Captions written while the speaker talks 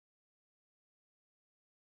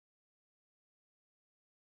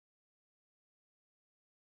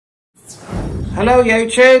Hello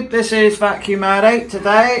YouTube, this is Vacuum Addict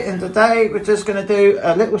today, and today we're just going to do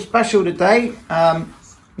a little special today.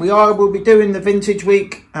 We'll be doing the vintage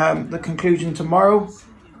week, the conclusion tomorrow.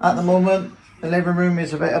 At the moment, the living room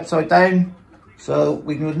is a bit upside down, so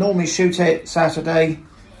we would normally shoot it Saturday,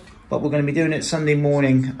 but we're going to be doing it Sunday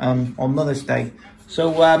morning on Mother's Day.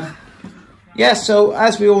 So yeah, so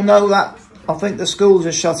as we all know, that I think the schools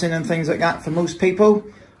are shutting and things like that for most people.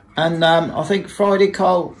 And I think Friday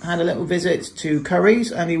Carl had a little visit to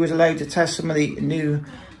Curry's and he was allowed to test some of the new,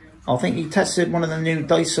 I think he tested one of the new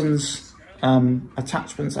Dyson's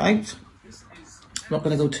attachments out. Not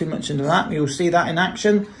going to go too much into that. You'll see that in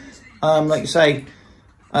action. Like you say,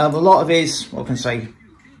 a lot of his, what can I say,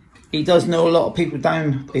 he does know a lot of people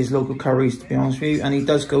down his local Curry's, to be honest with you, and he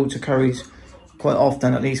does go to Curry's quite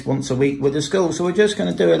often, at least once a week with the school. So we're just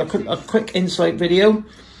going to do a quick insight video.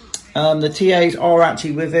 The TAs are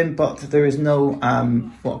actually with him, but there is no,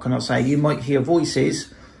 what can I say, you might hear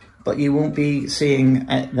voices, but you won't be seeing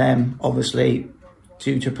them, obviously,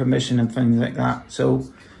 due to permission and things like that. So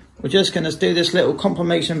we're just going to do this little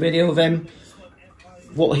confirmation video of him,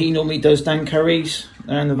 what he normally does down Curry's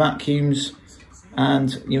and the vacuums,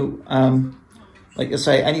 and, you know, like I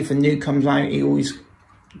say, anything new comes out, he always,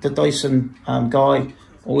 the Dyson guy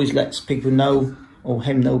always lets people know, or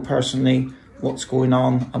him know personally, what's going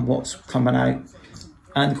on and what's coming out,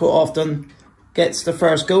 and quite often gets the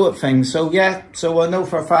first go at things. So yeah, so I know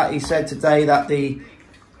for a fact he said today that the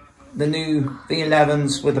new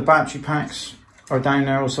V11s with the battery packs are down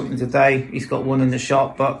there or something today. He's got one in the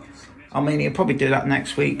shop, but I mean, he'll probably do that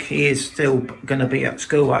next week. He is still going to be at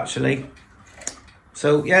school actually.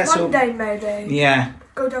 So yeah, Monday maybe. Yeah.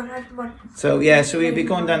 Go down next Monday. So yeah, so he'll be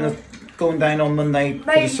going down on Monday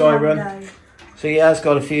for the siren. Monday. So he has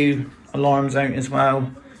got a few alarms out as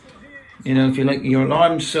well, you know, if you like your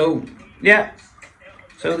alarms. So yeah,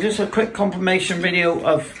 so just a quick confirmation video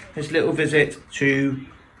of his little visit to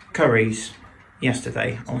Curry's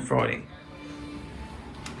yesterday on Friday.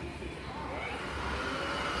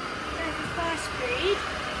 There's the first speed,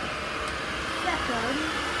 second,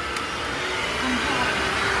 and third.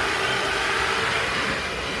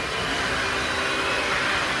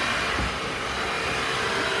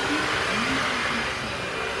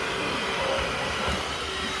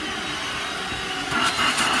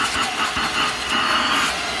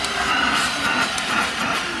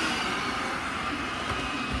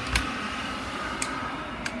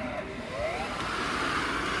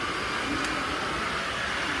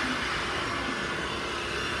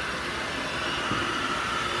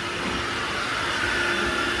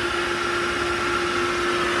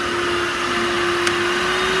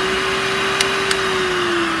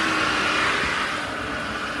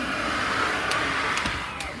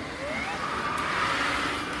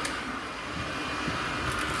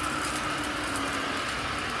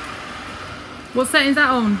 What setting's that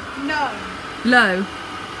on? No. Low.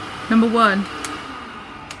 Number 1.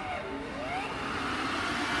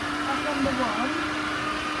 That's number 1.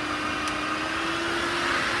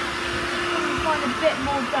 Just want to find a bit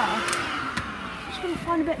more dust. Just want to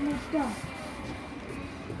find a bit more dust.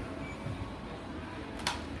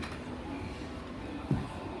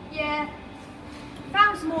 Yeah.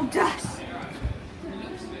 Found some more dust.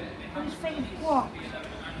 I'm just thinking, what?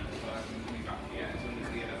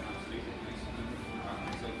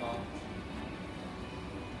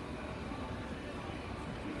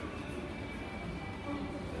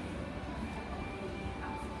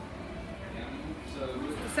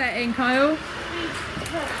 Setting, Kyle.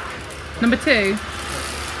 Number 2. Speed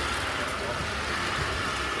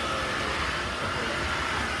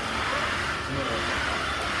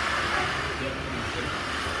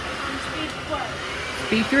 12.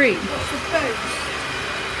 Speed 3. What's the boost?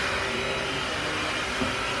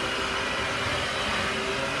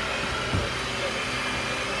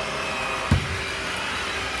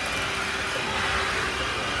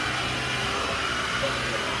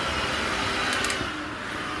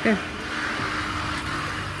 Go. I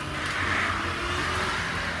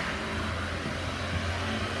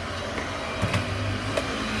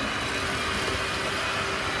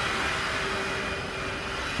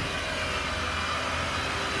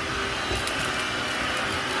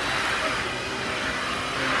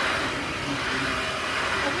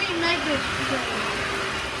really made this today.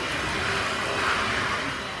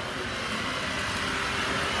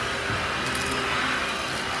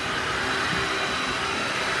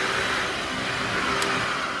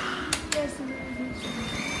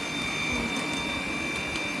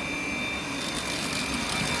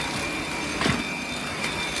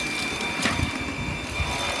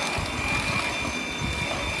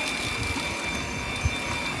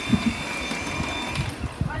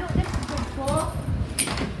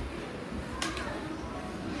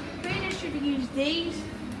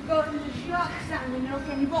 come to truck stand and look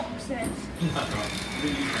any boxes.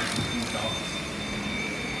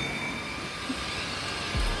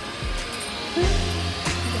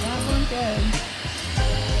 That one goes.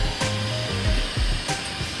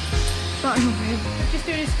 Starting off with. Just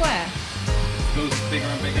doing a square. Goes bigger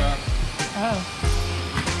and bigger. Oh.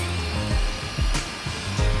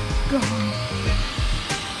 God.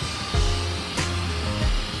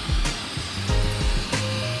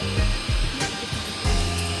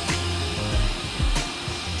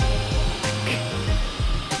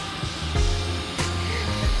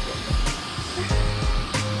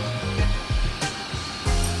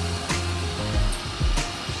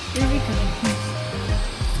 Here we go.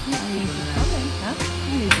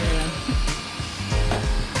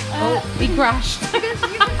 Oh, he crashed. You can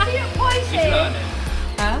see it He's pointing. learning.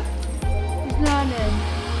 Huh? He's learning.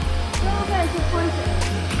 Oh, there's a pointing.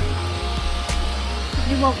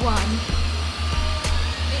 You want one?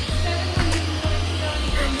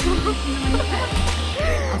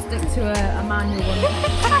 I'll stick to a manual one.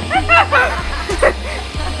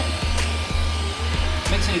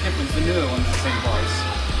 Makes any difference? The newer one's the same price.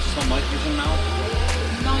 It's on night vision now.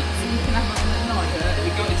 Night, so you can have it on at night.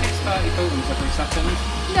 It takes 30 photos every second.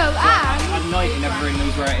 No, and At night, you never really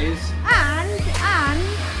knows where it is. and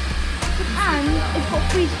it's got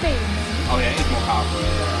 3 speeds. Oh yeah, it's more powerful.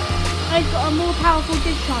 It's got a more powerful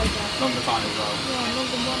discharger. Longer time as well. Yeah,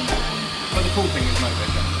 longer one time. But the cool thing is night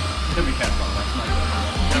vision. Don't be careful, that's night vision.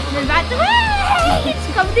 Move out the way! It's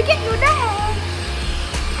coming to get you now!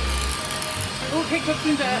 Oh, picked up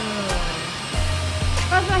some dirt.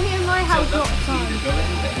 That's why here in my house So lots of that's time. easy to go in,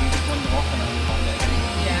 but you just wander off and then you find it again.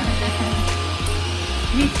 Yeah.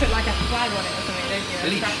 You need to put like a flag on it or something, don't you? A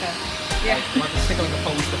Leash. tracker. Yeah. Like stick it like a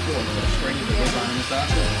pole to the floor and put a string that goes around in the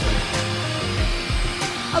circle.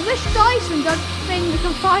 I wish Dyson does the thing you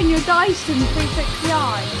can find your Dyson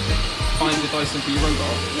 360i. Find the Dyson for your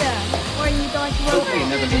robot. Yeah, or in your Dyson Hopefully it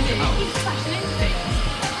robot. never leaves your house. He's smashing into things.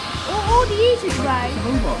 Or the easiest way.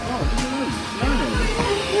 Robot, wow,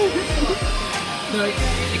 no,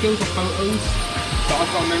 it goes off photos. So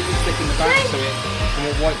I've got a memory stick in the back so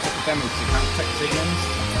it wipes up the demo so you can't protect the ceilings.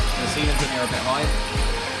 And the ceilings in here are a bit high.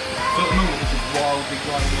 So at the moment it's just wildly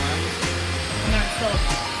driving around. No, it stops.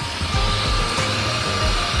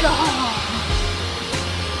 God.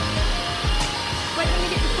 When can we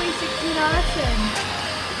get the 360 Dyson?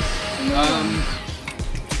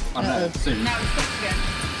 I don't know, soon. Now it stops again.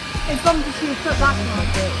 It's bumped to your foot back now.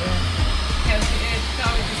 Yeah, so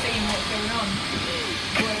I was just seeing what's going on.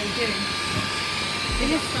 What are we doing? It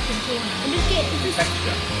is stuck in the corner. And just get it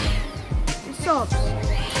Texture. sobs.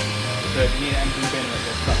 So if you need an empty bin that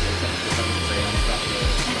gets stuck, it's texture doesn't say I'm stuck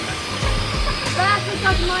here. That's what's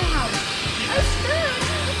like in my house. I'm stuck.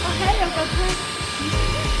 Okay, I've got this.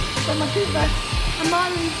 Got my toothbrush. And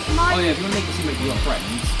mine. Oh yeah, if you want to make it seem like you are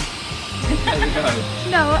friends, there you go.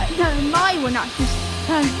 No, my one actually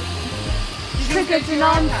turns. Triggers an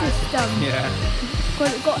alarm system. Yeah.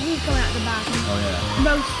 Because it's got heat coming out the back. And Oh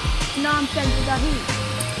yeah. most alarm sensors are heat.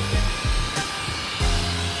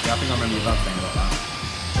 Yeah, I think I remember your dad saying about that.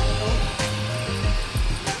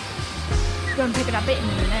 Go and pick it up bit in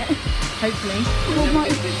a minute. Hopefully. Well, my,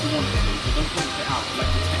 If you want to, so don't put it out, let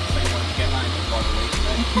the text say when you get that and drive away from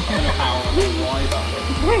it. I don't know how or why, but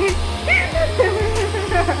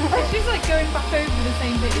It's just like going back over the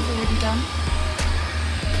same bit it's already done.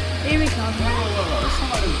 here we go. it's not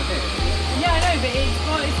like over here. Yeah, I know, but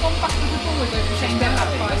it's gone backwards and forwards over the same bit about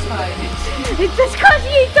 5 times. It's just because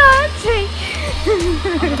you're dirty.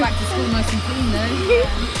 I'll go back to school nice and clean though.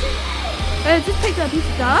 Just picked up a piece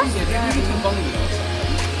of dust. Yeah, if you need to bungalow or something,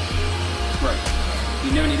 it's great. You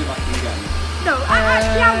never need it back again. No,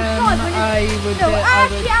 actually outside. When I would no, beg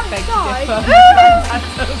actually to outside. differ.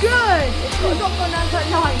 Good. It's got not gone down to at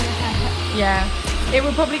 9 yet. Yeah, it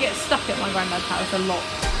would probably get stuck at my granddad's house a lot.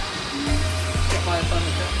 Get by a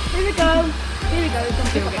furniture. Here we go. Here we go. It's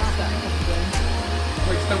Still on get stuck.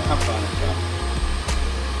 Bricks don't have furniture.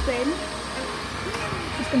 bin.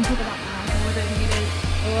 Just gonna pick it up now. Oh, I don't think it is.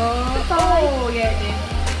 Bye. Oh, yeah, it did.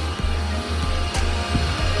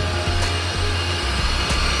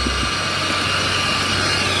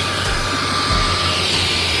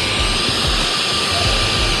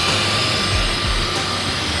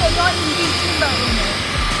 Oh, right, you can do that on it.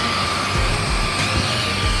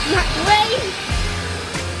 Jack, wait!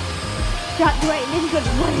 Jack, wait, this is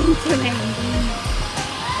gonna run into me.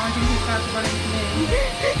 I think he's about to run into me.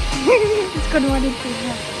 It's gonna run into me.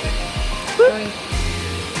 Going.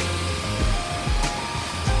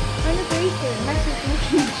 I'm a greeter, that's just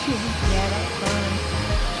looking at you. Yeah, that's fine.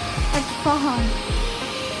 That's fine.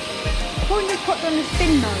 Why don't you put on the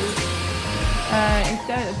spin mode? I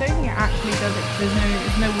don't think it does it? 'Cause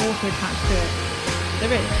there's no water attached to it.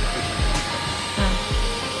 There is. Oh.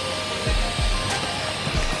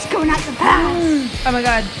 It's going out the pass. Oh my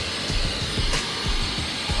god.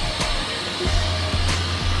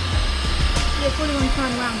 Yeah, probably want to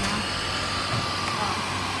turn around now.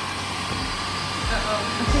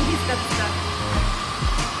 I think he's got stuck.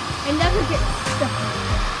 It never gets stuck.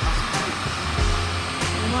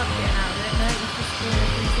 You might be getting out of it. No, it's just doing a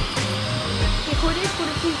 360. Yeah, call it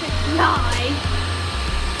 369.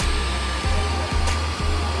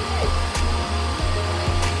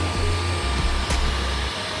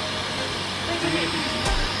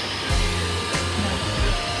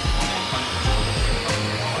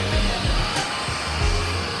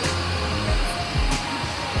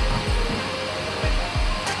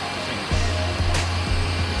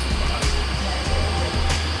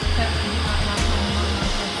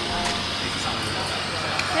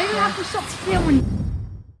 Maybe I have to stop filming.